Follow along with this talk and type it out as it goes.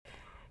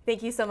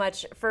Thank you so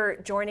much for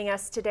joining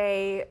us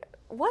today.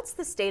 What's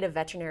the state of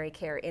veterinary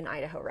care in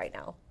Idaho right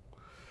now?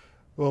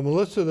 Well,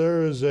 Melissa,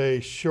 there is a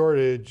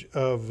shortage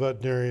of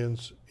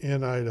veterinarians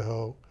in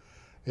Idaho,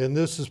 and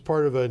this is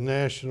part of a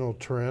national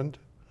trend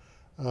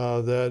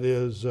that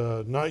is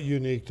not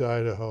unique to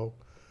Idaho,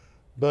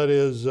 but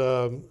is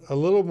a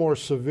little more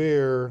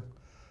severe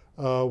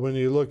when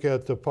you look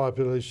at the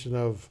population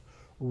of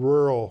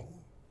rural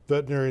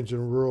veterinarians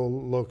in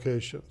rural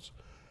locations.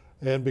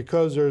 And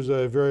because there's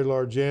a very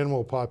large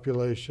animal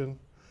population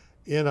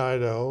in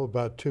Idaho,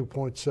 about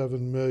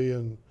 2.7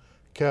 million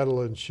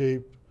cattle and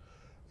sheep,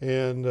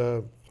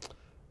 and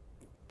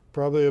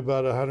probably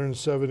about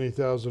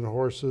 170,000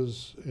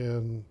 horses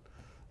and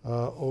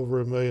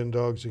over 1 million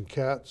dogs and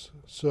cats.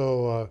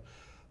 So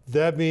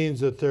that means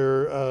that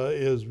there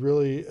is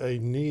really a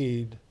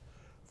need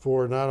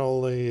for not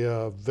only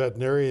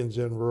veterinarians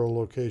in rural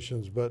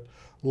locations, but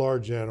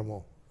large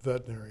animal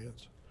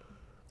veterinarians.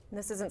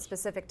 This isn't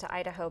specific to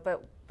Idaho,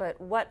 but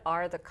what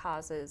are the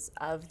causes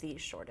of these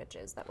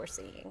shortages that we're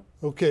seeing?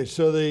 Okay,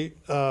 so the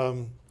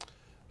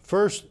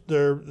first,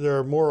 there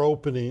are more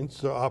openings,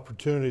 so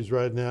opportunities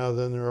right now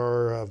than there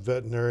are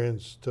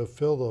veterinarians to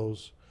fill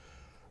those.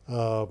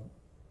 I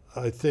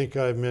think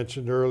I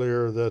mentioned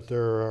earlier that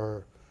there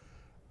are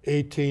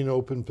 18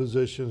 open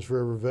positions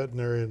for every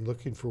veterinarian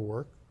looking for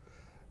work.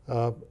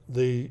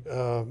 The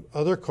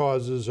other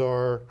causes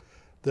are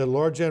that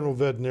large animal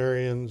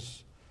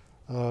veterinarians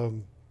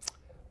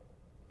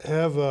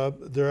have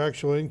their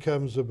actual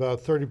incomes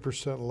about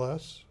 30%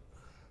 less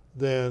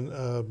than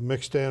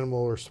mixed animal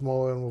or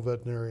small animal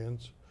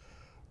veterinarians.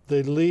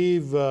 They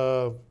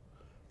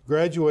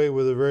graduate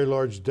with a very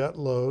large debt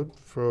load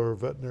for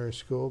veterinary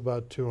school,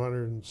 about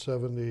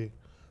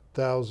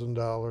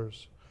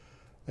 $270,000.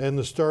 And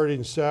the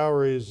starting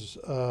salaries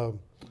are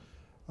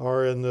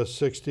in the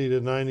 $60,000 to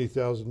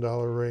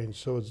 $90,000 range.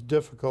 So it's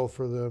difficult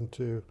for them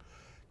to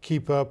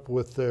keep up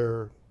with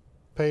their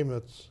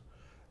payments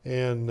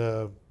and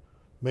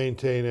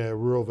maintain a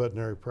rural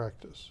veterinary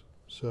practice.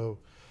 So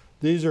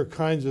these are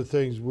kinds of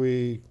things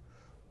we're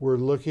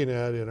looking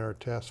at in our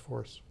task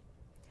force.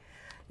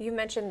 You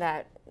mentioned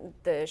that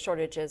the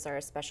shortages are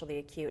especially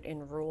acute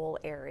in rural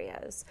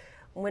areas.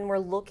 When we're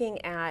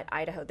looking at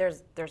Idaho,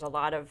 there's a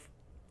lot of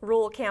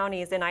rural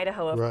counties in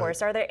Idaho, of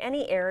course. Are there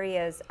any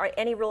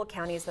any rural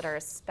counties that are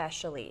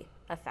especially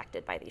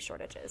affected by these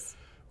shortages?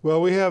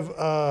 Well, we have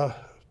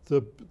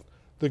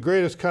the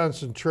greatest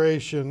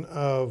concentration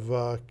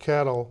of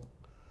cattle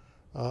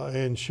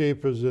and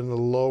sheep is in the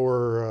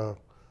lower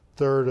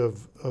third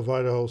of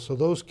Idaho. So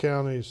those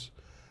counties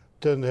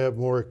tend to have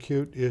more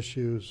acute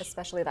issues.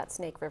 Especially that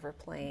Snake River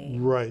Plain.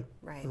 Right.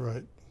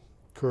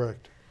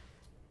 Correct.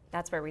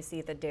 That's where we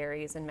see the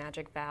dairies in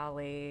Magic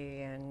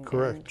Valley and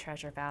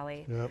Treasure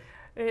Valley.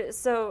 Yep.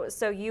 So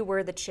you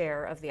were the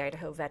chair of the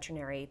Idaho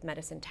Veterinary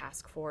Medicine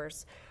Task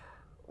Force.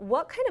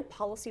 What kind of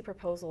policy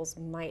proposals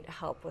might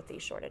help with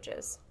these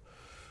shortages?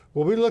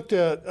 Well, we looked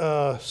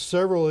at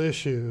several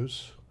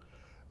issues.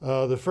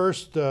 The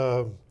first,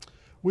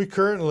 we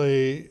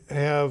currently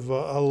have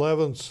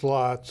 11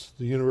 slots.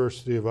 The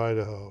University of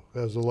Idaho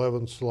has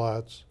 11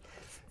 slots.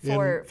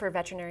 For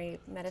veterinary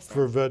medicine?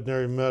 For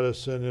veterinary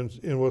medicine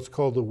in what's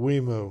called the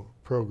WIMU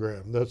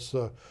program. That's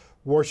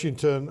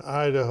Washington,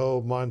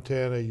 Idaho,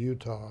 Montana,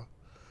 Utah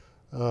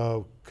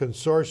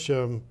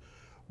consortium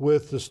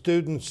with the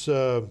students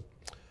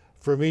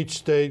from each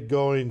state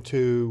going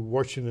to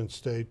Washington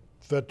State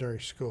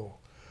Veterinary School.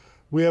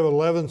 We have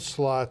 11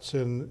 slots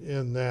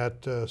in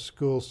that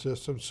school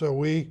system. So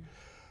we,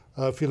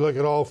 if you look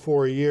at all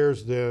 4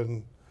 years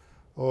then,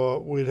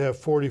 we'd have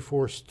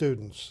 44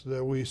 students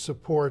that we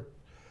support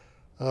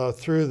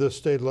through the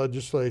state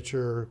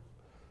legislature,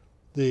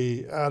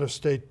 the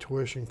out-of-state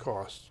tuition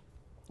costs.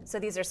 So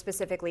these are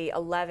specifically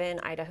 11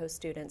 Idaho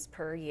students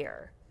per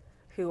year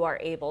who are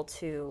able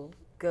to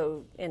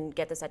go and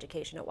get this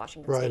education at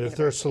Washington State University. Right, if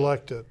they're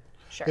selected.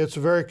 Sure. It's a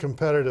very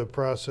competitive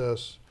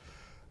process.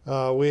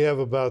 We have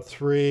about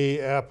 3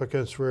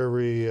 applicants for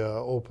every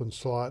open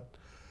slot,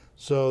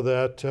 so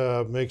that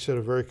makes it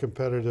a very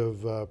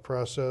competitive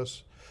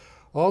process.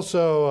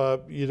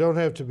 Also, you don't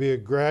have to be a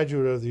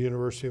graduate of the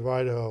University of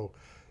Idaho.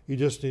 You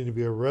just need to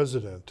be a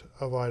resident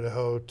of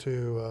Idaho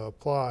to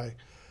apply.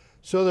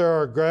 So there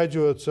are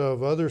graduates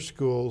of other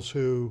schools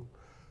who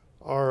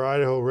are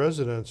Idaho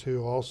residents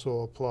who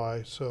also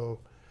apply. So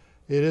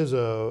it is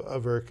a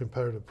very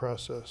competitive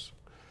process.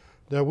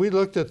 Now, we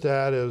looked at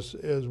that as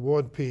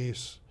one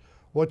piece.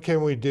 What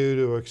can we do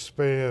to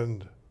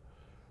expand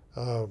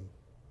the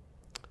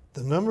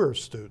number of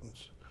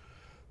students?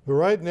 But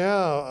right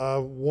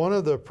now, one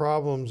of the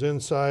problems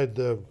inside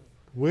the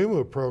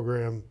WIMU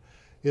program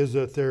is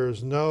that there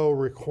is no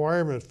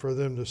requirement for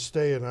them to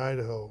stay in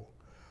Idaho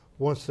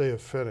once they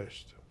have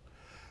finished.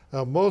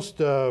 Now,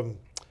 most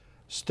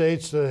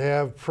states that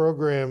have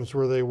programs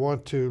where they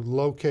want to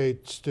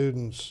locate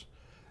students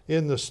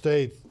in the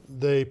state,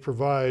 they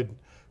provide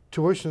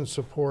tuition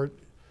support.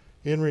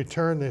 In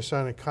return, they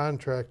sign a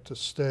contract to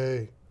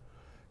stay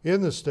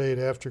in the state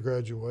after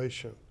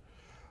graduation.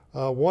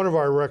 One of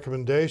our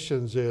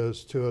recommendations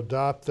is to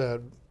adopt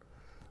that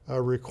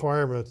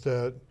requirement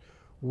that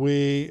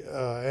we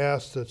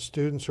ask that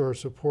students who are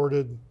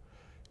supported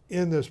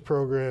in this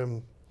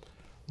program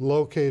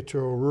locate to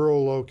a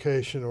rural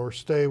location or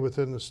stay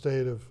within the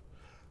state of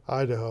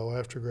Idaho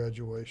after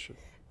graduation.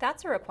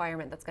 That's a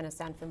requirement that's going to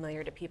sound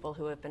familiar to people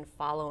who have been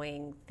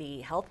following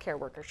the healthcare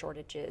worker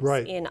shortages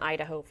in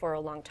Idaho for a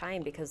long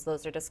time, because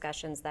those are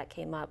discussions that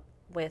came up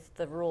with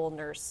the rural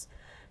nurse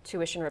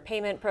tuition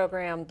repayment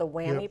program, the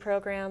WWAMI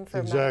program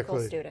for medical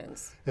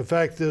students. In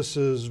fact, this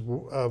is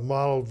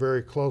modeled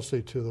very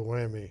closely to the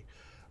WWAMI,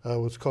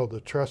 what's called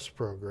the TRUST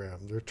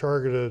program. They're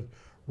targeted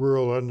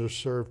rural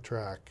underserved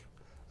track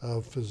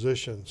of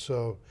physicians.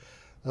 So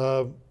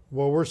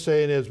what we're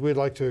saying is we'd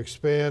like to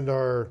expand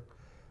our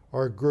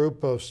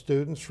group of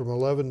students from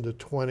 11 to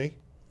 20,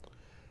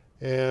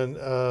 and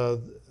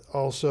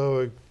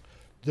also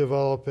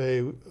develop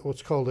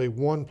what's called a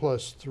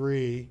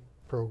 1+3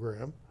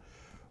 program,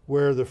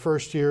 where the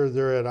first year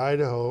they're at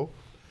Idaho,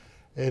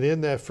 and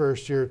in that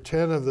first year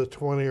 10 of the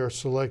 20 are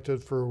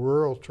selected for a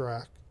rural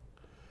track,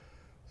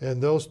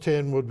 and those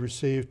 10 would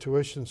receive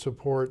tuition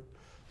support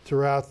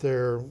throughout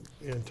their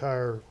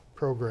entire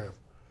program,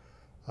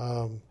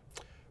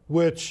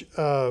 which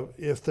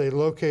if they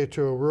locate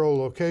to a rural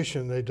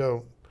location, they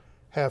don't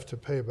have to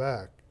pay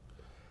back.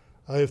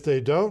 If they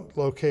don't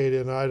locate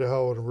in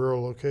Idaho in a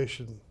rural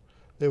location,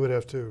 they would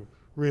have to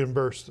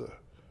reimburse the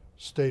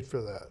state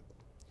for that.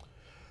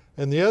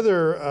 And the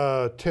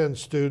other 10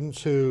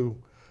 students who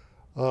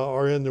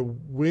are in the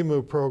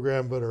WWAMI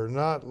program but are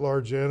not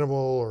large animal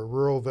or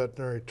rural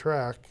veterinary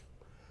track,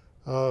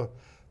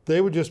 they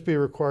would just be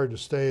required to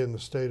stay in the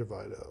state of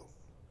Idaho,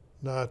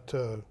 not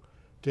to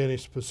any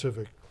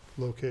specific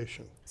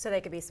location. So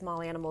they could be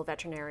small animal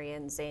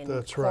veterinarians in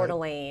That's Coeur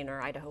d'Alene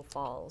or Idaho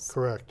Falls.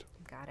 Correct.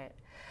 Got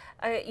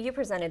it. You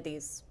presented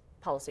these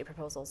policy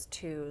proposals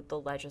to the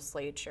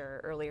legislature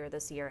earlier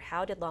this year.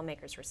 How did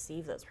lawmakers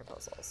receive those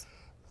proposals?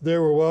 They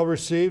were well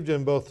received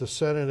in both the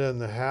Senate and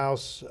the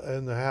House.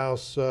 In the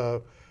House,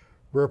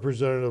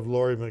 Representative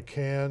Lori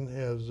McCann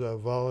has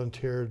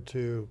volunteered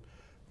to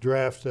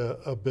draft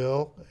a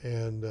bill,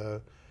 and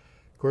of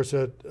course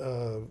that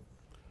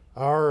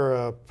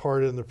our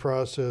part in the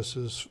process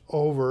is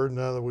over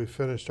now that we've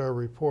finished our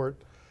report,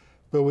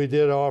 but we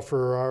did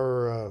offer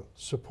our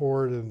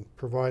support in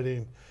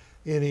providing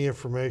any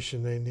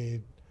information they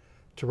need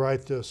to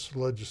write this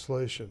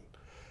legislation.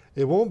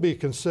 It won't be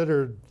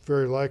considered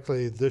very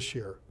likely this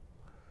year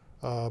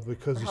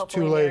because it's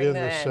too late in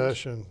the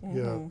session. Mm-hmm.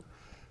 Yeah,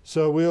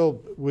 so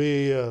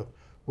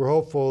we're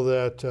hopeful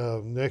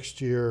that next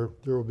year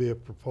there will be a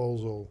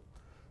proposal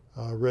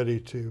ready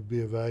to be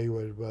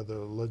evaluated by the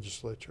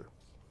legislature.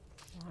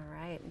 All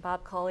right,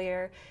 Bob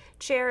Collier,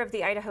 Chair of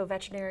the Idaho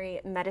Veterinary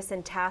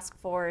Medicine Task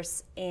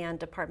Force and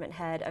Department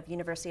Head of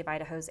University of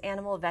Idaho's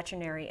Animal,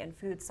 Veterinary and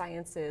Food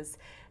Sciences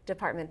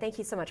Department. Thank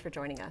you so much for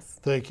joining us.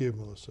 Thank you,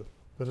 Melissa.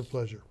 Been a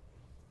pleasure.